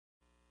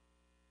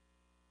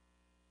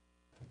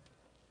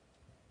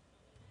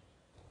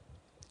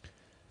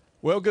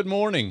Well, good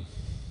morning,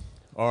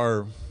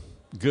 or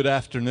good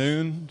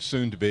afternoon,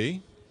 soon to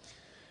be,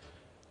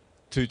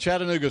 to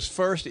Chattanooga's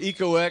first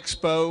Eco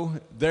Expo.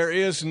 There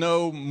is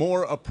no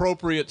more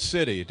appropriate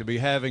city to be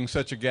having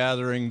such a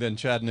gathering than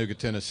Chattanooga,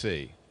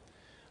 Tennessee.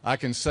 I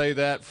can say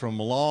that from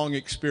long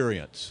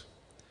experience.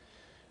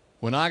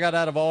 When I got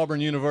out of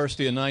Auburn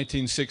University in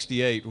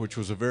 1968, which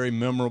was a very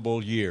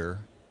memorable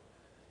year,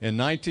 in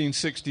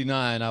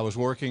 1969 I was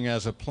working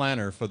as a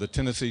planner for the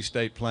Tennessee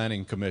State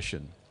Planning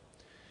Commission.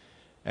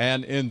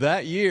 And in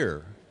that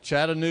year,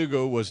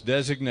 Chattanooga was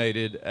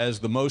designated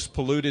as the most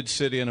polluted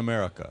city in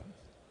America.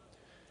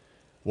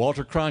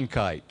 Walter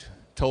Cronkite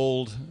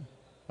told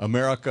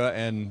America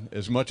and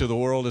as much of the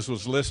world as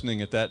was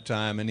listening at that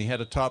time, and he had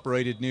a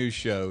top-rated news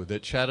show,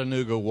 that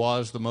Chattanooga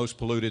was the most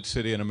polluted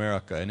city in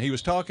America. And he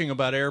was talking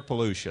about air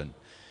pollution.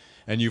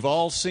 And you've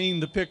all seen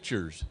the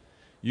pictures.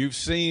 You've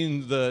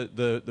seen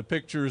the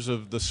pictures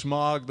of the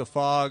smog, the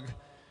fog,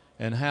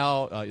 and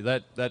how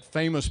that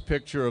famous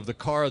picture of the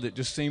car that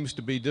just seems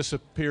to be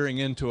disappearing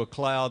into a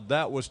cloud,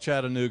 that was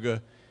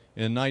Chattanooga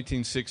in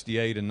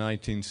 1968 and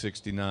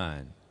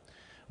 1969.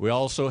 We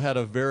also had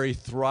a very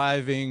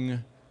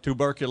thriving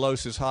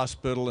tuberculosis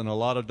hospital and a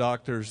lot of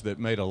doctors that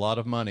made a lot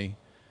of money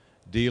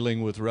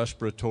dealing with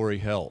respiratory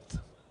health.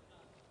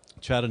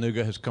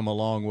 Chattanooga has come a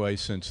long way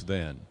since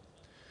then.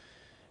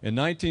 In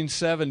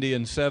 1970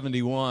 and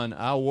 71,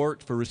 I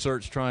worked for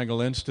Research Triangle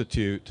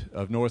Institute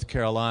of North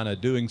Carolina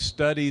doing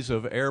studies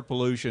of air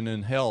pollution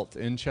and health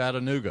in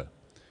Chattanooga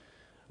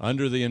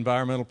under the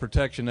Environmental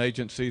Protection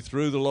Agency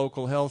through the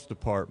local health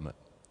department.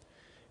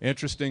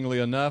 Interestingly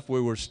enough, we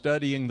were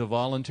studying the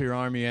Volunteer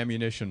Army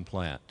Ammunition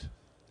Plant.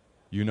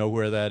 You know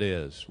where that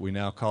is. We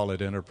now call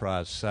it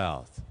Enterprise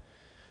South.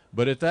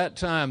 But at that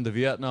time, the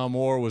Vietnam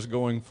War was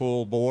going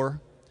full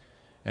bore.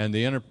 And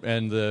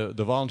the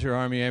Volunteer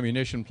Army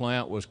Ammunition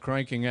Plant was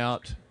cranking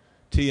out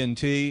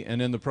TNT,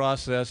 and in the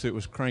process it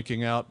was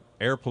cranking out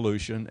air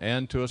pollution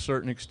and, to a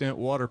certain extent,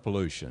 water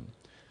pollution.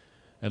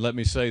 And let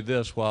me say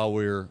this while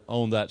we're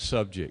on that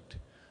subject.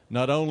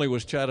 Not only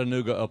was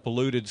Chattanooga a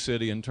polluted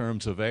city in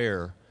terms of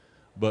air,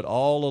 but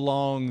all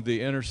along the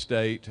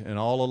interstate and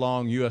all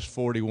along US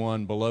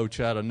 41 below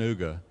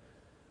Chattanooga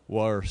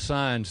were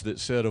signs that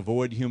said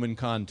avoid human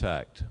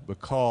contact,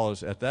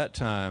 because at that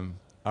time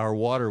our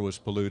water was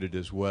polluted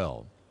as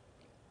well.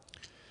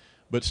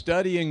 But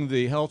studying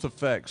the health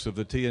effects of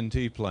the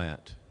TNT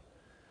plant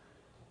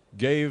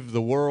gave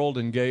the world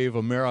and gave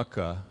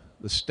America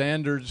the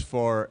standards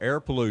for air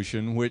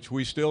pollution, which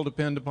we still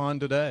depend upon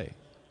today.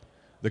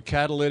 The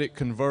catalytic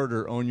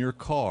converter on your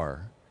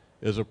car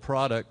is a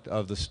product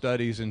of the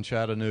studies in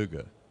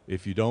Chattanooga.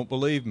 If you don't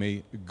believe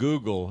me,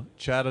 Google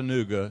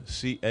Chattanooga,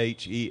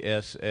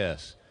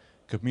 CHESS,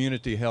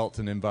 Community Health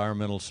and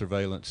Environmental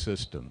Surveillance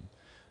System.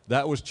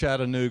 That was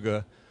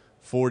Chattanooga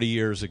 40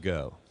 years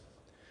ago.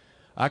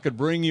 I could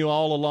bring you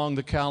all along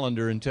the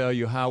calendar and tell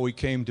you how we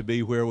came to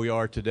be where we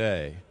are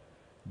today,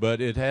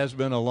 but it has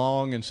been a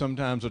long and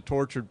sometimes a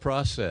tortured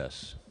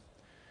process.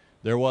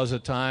 There was a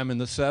time in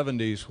the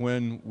 70s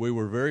when we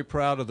were very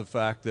proud of the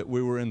fact that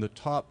we were in the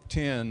top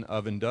 10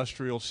 of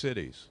industrial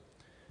cities,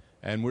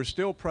 and we're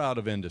still proud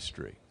of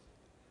industry.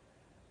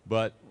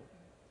 But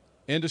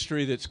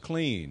industry that's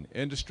clean,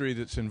 industry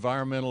that's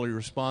environmentally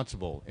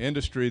responsible,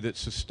 industry that's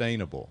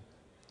sustainable.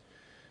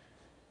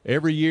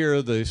 Every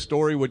year the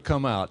story would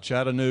come out,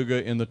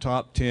 Chattanooga in the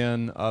top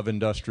 10 of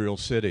industrial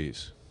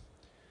cities.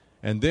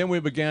 And then we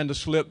began to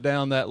slip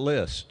down that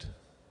list.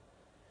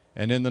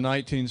 And in the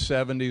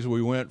 1970s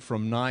we went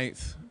from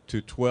 9th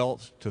to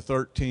 12th to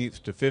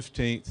 13th to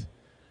 15th.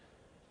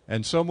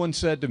 And someone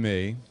said to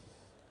me,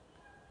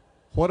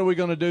 "What are we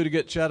going to do to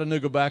get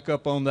Chattanooga back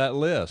up on that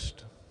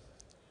list?"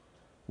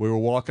 We were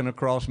walking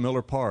across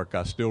Miller Park.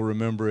 I still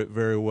remember it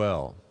very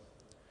well.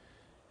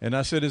 And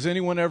I said, "Has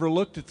anyone ever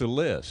looked at the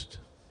list?"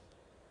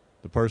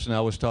 The person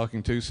I was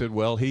talking to said,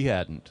 "Well, he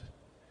hadn't."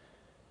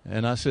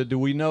 And I said, "Do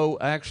we know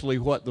actually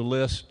what the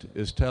list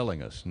is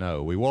telling us?"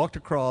 No. We walked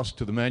across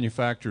to the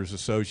Manufacturers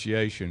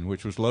Association,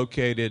 which was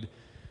located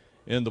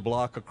in the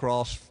block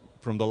across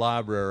from the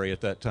library at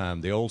that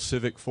time, the old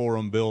Civic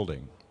Forum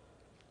building.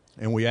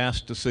 And we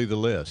asked to see the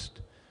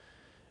list.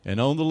 And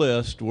on the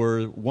list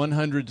were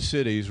 100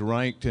 cities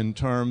ranked in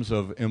terms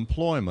of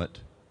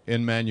employment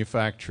in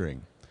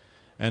manufacturing.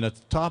 And at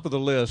the top of the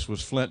list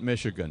was Flint,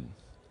 Michigan.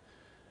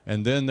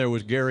 And then there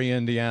was Gary,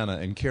 Indiana,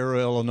 and Cairo,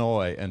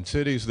 Illinois, and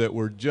cities that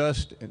were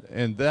just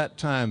in that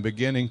time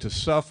beginning to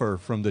suffer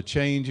from the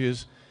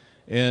changes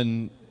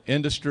in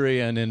industry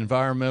and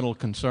environmental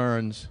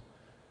concerns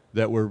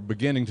that were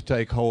beginning to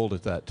take hold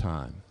at that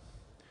time.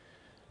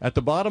 At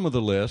the bottom of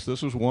the list,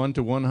 this was 1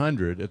 to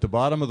 100, at the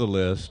bottom of the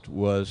list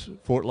was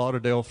Fort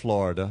Lauderdale,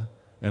 Florida,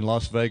 and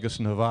Las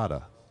Vegas,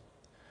 Nevada.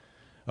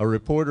 A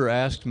reporter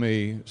asked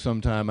me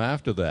sometime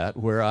after that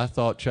where I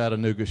thought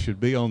Chattanooga should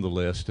be on the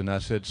list, and I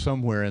said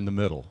somewhere in the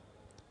middle.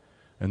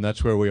 And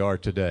that's where we are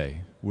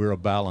today. We're a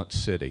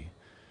balanced city.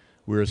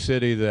 We're a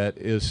city that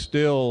is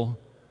still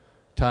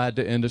tied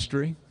to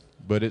industry,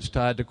 but it's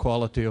tied to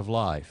quality of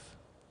life.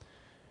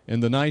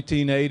 In the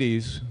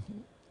 1980s,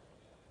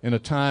 in a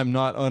time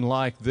not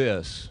unlike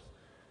this,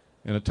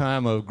 in a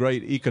time of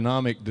great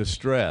economic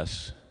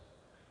distress,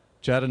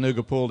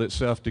 Chattanooga pulled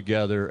itself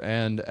together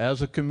and,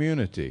 as a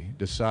community,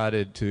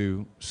 decided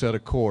to set a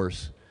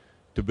course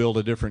to build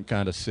a different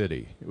kind of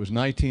city. It was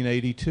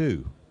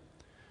 1982,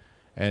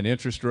 and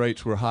interest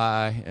rates were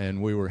high,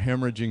 and we were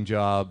hemorrhaging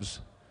jobs,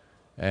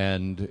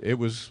 and it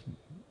was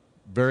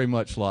very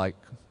much like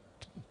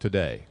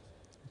today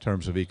in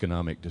terms of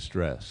economic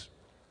distress.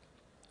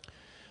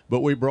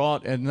 But we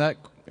brought, in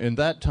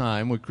that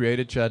time, we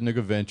created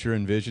Chattanooga Venture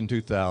and Vision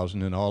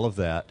 2000 and all of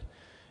that,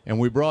 and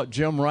we brought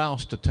Jim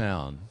Rouse to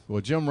town.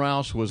 Well, Jim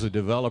Rouse was a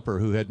developer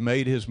who had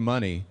made his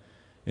money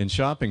in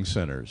shopping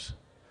centers,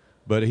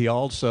 but he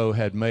also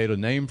had made a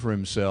name for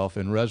himself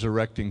in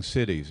resurrecting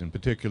cities, in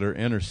particular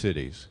inner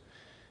cities.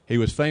 He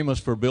was famous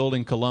for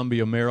building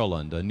Columbia,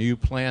 Maryland, a new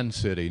planned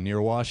city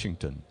near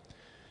Washington.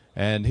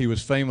 And he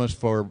was famous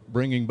for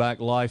bringing back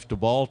life to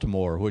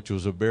Baltimore, which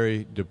was a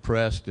very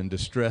depressed and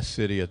distressed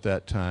city at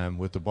that time,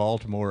 with the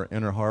Baltimore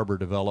Inner Harbor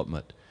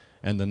development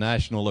and the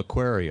National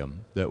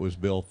Aquarium that was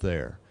built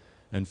there,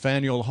 and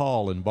Faneuil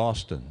Hall in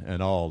Boston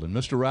and all. And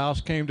Mr.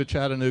 Rouse came to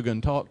Chattanooga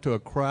and talked to a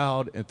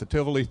crowd at the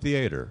Tivoli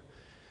Theater.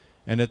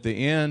 And at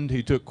the end,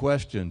 he took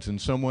questions,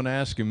 and someone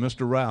asked him,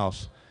 Mr.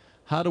 Rouse,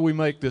 how do we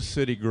make this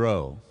city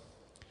grow?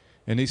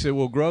 And he said,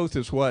 well, growth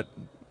is what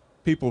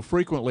people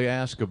frequently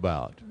ask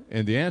about.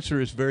 And the answer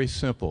is very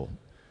simple.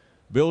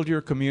 Build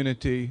your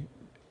community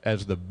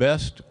as the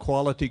best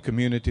quality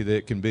community that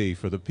it can be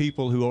for the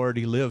people who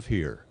already live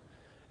here,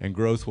 and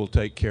growth will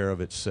take care of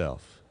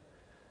itself.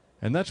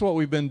 And that's what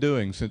we've been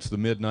doing since the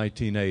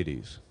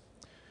mid-1980s.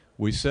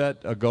 We set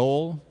a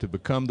goal to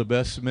become the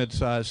best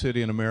mid-sized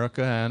city in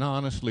America, and I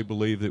honestly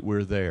believe that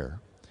we're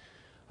there.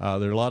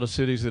 There are a lot of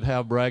cities that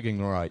have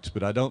bragging rights,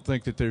 but I don't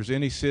think that there's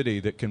any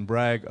city that can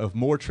brag of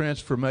more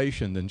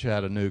transformation than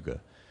Chattanooga.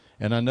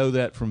 And I know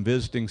that from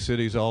visiting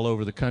cities all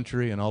over the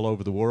country and all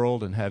over the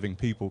world and having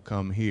people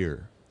come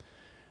here.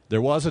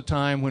 There was a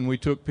time when we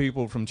took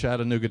people from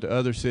Chattanooga to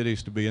other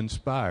cities to be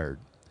inspired.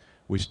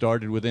 We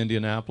started with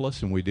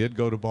Indianapolis, and we did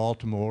go to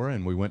Baltimore,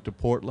 and we went to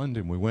Portland,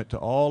 and we went to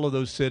all of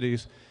those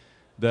cities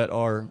that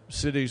are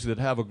cities that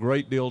have a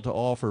great deal to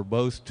offer,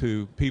 both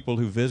to people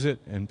who visit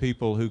and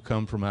people who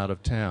come from out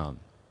of town.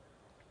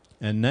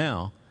 And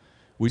now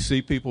we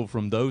see people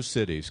from those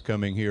cities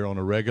coming here on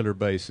a regular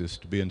basis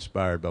to be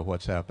inspired by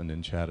what's happened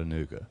in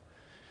Chattanooga.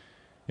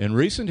 In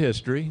recent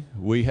history,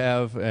 we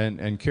have,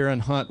 and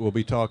Karen Hunt will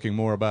be talking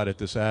more about it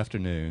this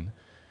afternoon,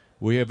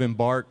 we have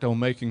embarked on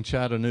making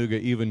Chattanooga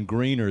even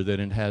greener than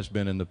it has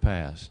been in the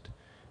past,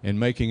 and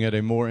making it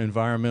a more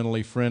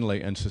environmentally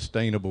friendly and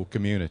sustainable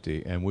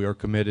community, and we are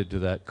committed to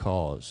that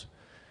cause.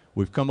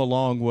 We've come a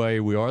long way.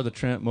 We are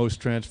the most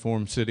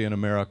transformed city in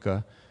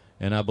America,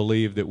 and I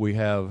believe that we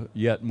have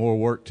yet more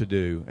work to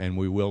do, and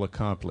we will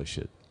accomplish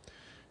it.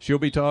 She'll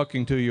be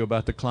talking to you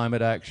about the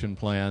Climate Action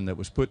Plan that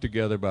was put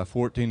together by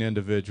 14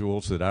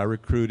 individuals that I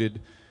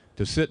recruited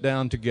to sit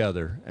down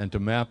together and to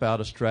map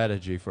out a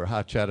strategy for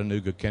how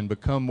Chattanooga can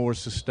become more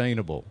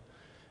sustainable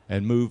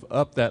and move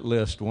up that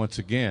list once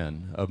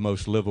again of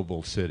most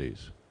livable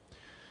cities.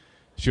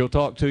 She'll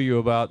talk to you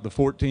about the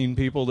 14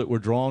 people that were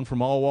drawn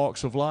from all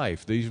walks of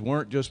life. These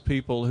weren't just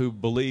people who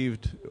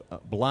believed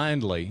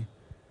blindly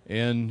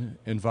in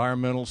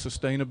environmental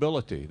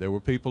sustainability. There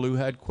were people who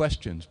had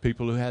questions,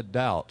 people who had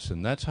doubts,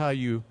 and that's how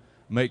you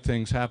make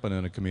things happen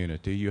in a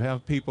community. You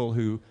have people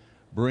who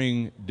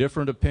bring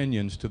different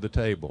opinions to the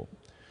table,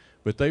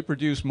 but they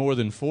produce more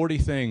than 40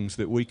 things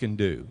that we can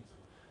do,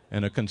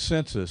 and a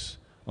consensus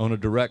on a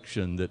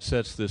direction that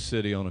sets this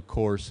city on a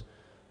course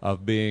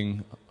of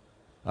being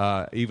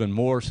even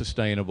more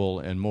sustainable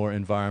and more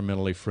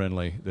environmentally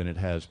friendly than it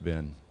has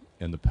been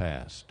in the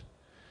past.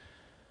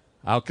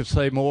 I could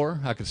say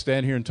more. I could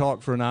stand here and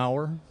talk for an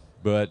hour,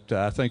 but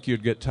I think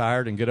you'd get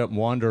tired and get up and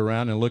wander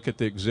around and look at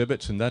the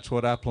exhibits, and that's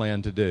what I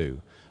plan to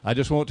do. I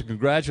just want to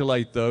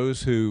congratulate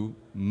those who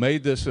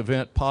made this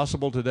event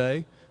possible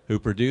today, who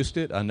produced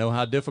it. I know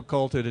how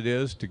difficult it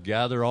is to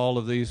gather all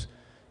of these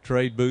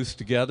trade booths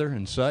together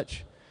and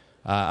such.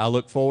 I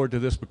look forward to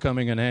this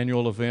becoming an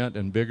annual event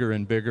and bigger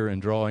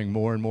and drawing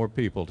more and more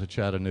people to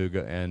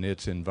Chattanooga and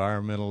its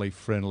environmentally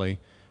friendly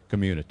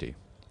community.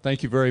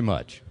 Thank you very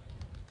much.